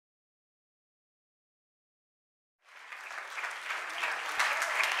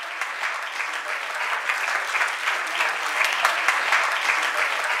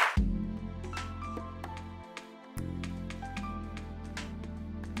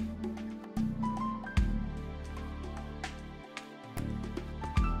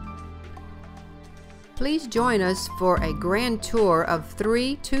Please join us for a grand tour of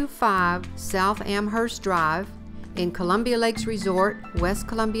 325 South Amhurst Drive in Columbia Lakes Resort, West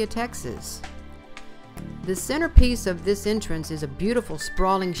Columbia, Texas. The centerpiece of this entrance is a beautiful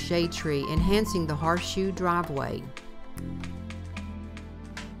sprawling shade tree enhancing the horseshoe driveway.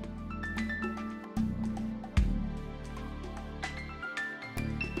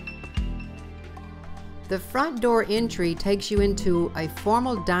 The front door entry takes you into a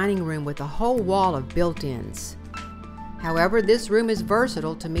formal dining room with a whole wall of built-ins. However, this room is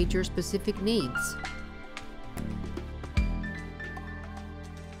versatile to meet your specific needs.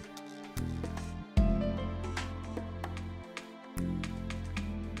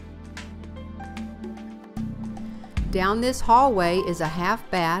 Down this hallway is a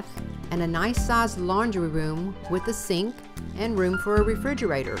half bath and a nice sized laundry room with a sink and room for a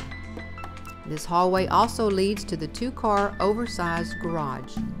refrigerator. This hallway also leads to the two-car oversized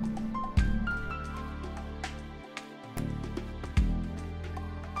garage.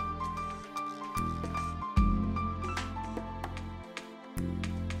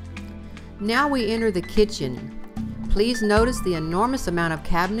 Now we enter the kitchen. Please notice the enormous amount of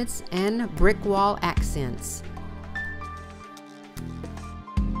cabinets and brick wall accents.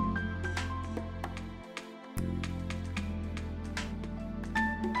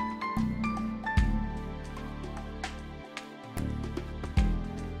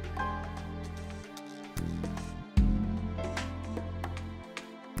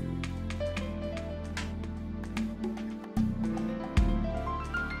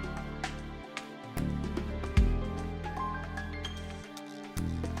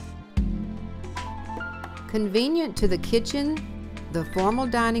 Convenient to the kitchen, the formal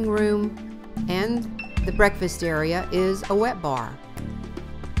dining room, and the breakfast area is a wet bar.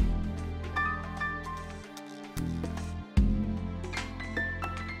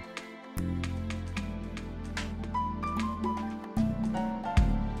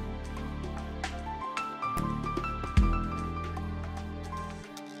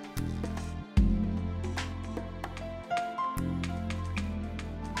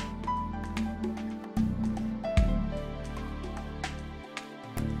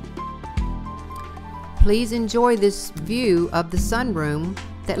 Please enjoy this view of the sunroom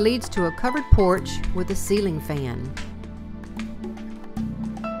that leads to a covered porch with a ceiling fan.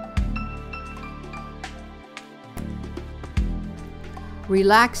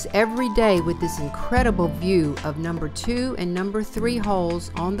 Relax every day with this incredible view of number 2 and number 3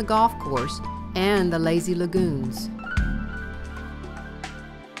 holes on the golf course and the lazy lagoons.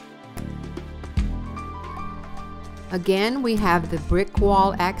 Again, we have the brick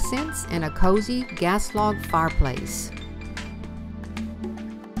wall accents and a cozy gas log fireplace.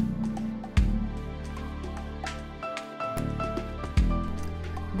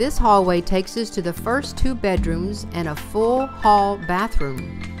 This hallway takes us to the first 2 bedrooms and a full hall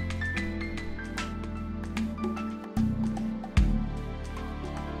bathroom.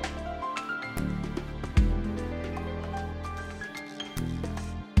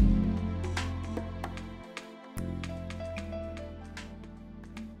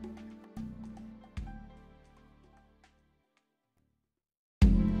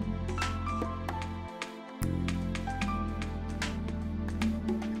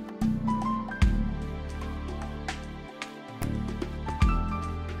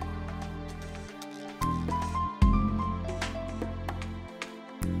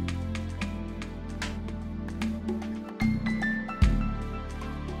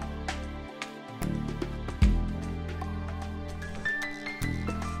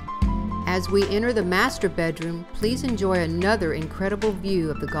 As we enter the master bedroom, please enjoy another incredible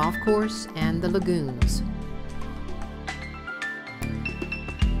view of the golf course and the lagoons.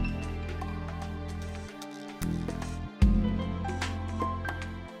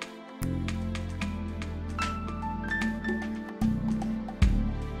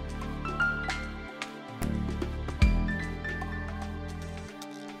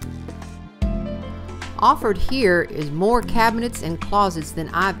 Offered here is more cabinets and closets than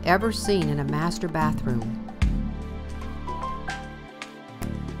I've ever seen in a master bathroom.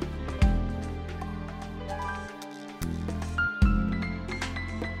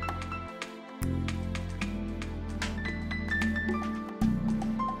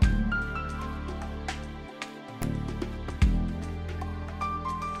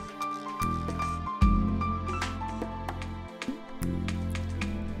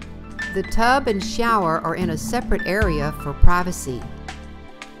 The tub and shower are in a separate area for privacy.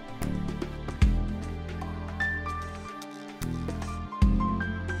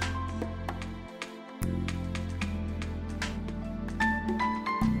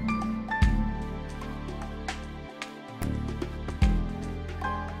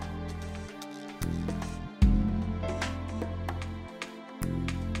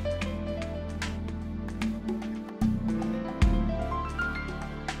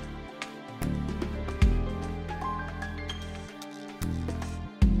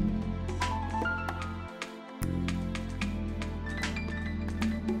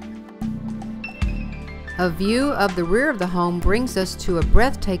 A view of the rear of the home brings us to a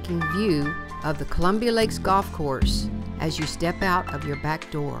breathtaking view of the Columbia Lakes Golf Course as you step out of your back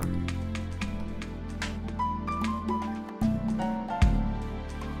door.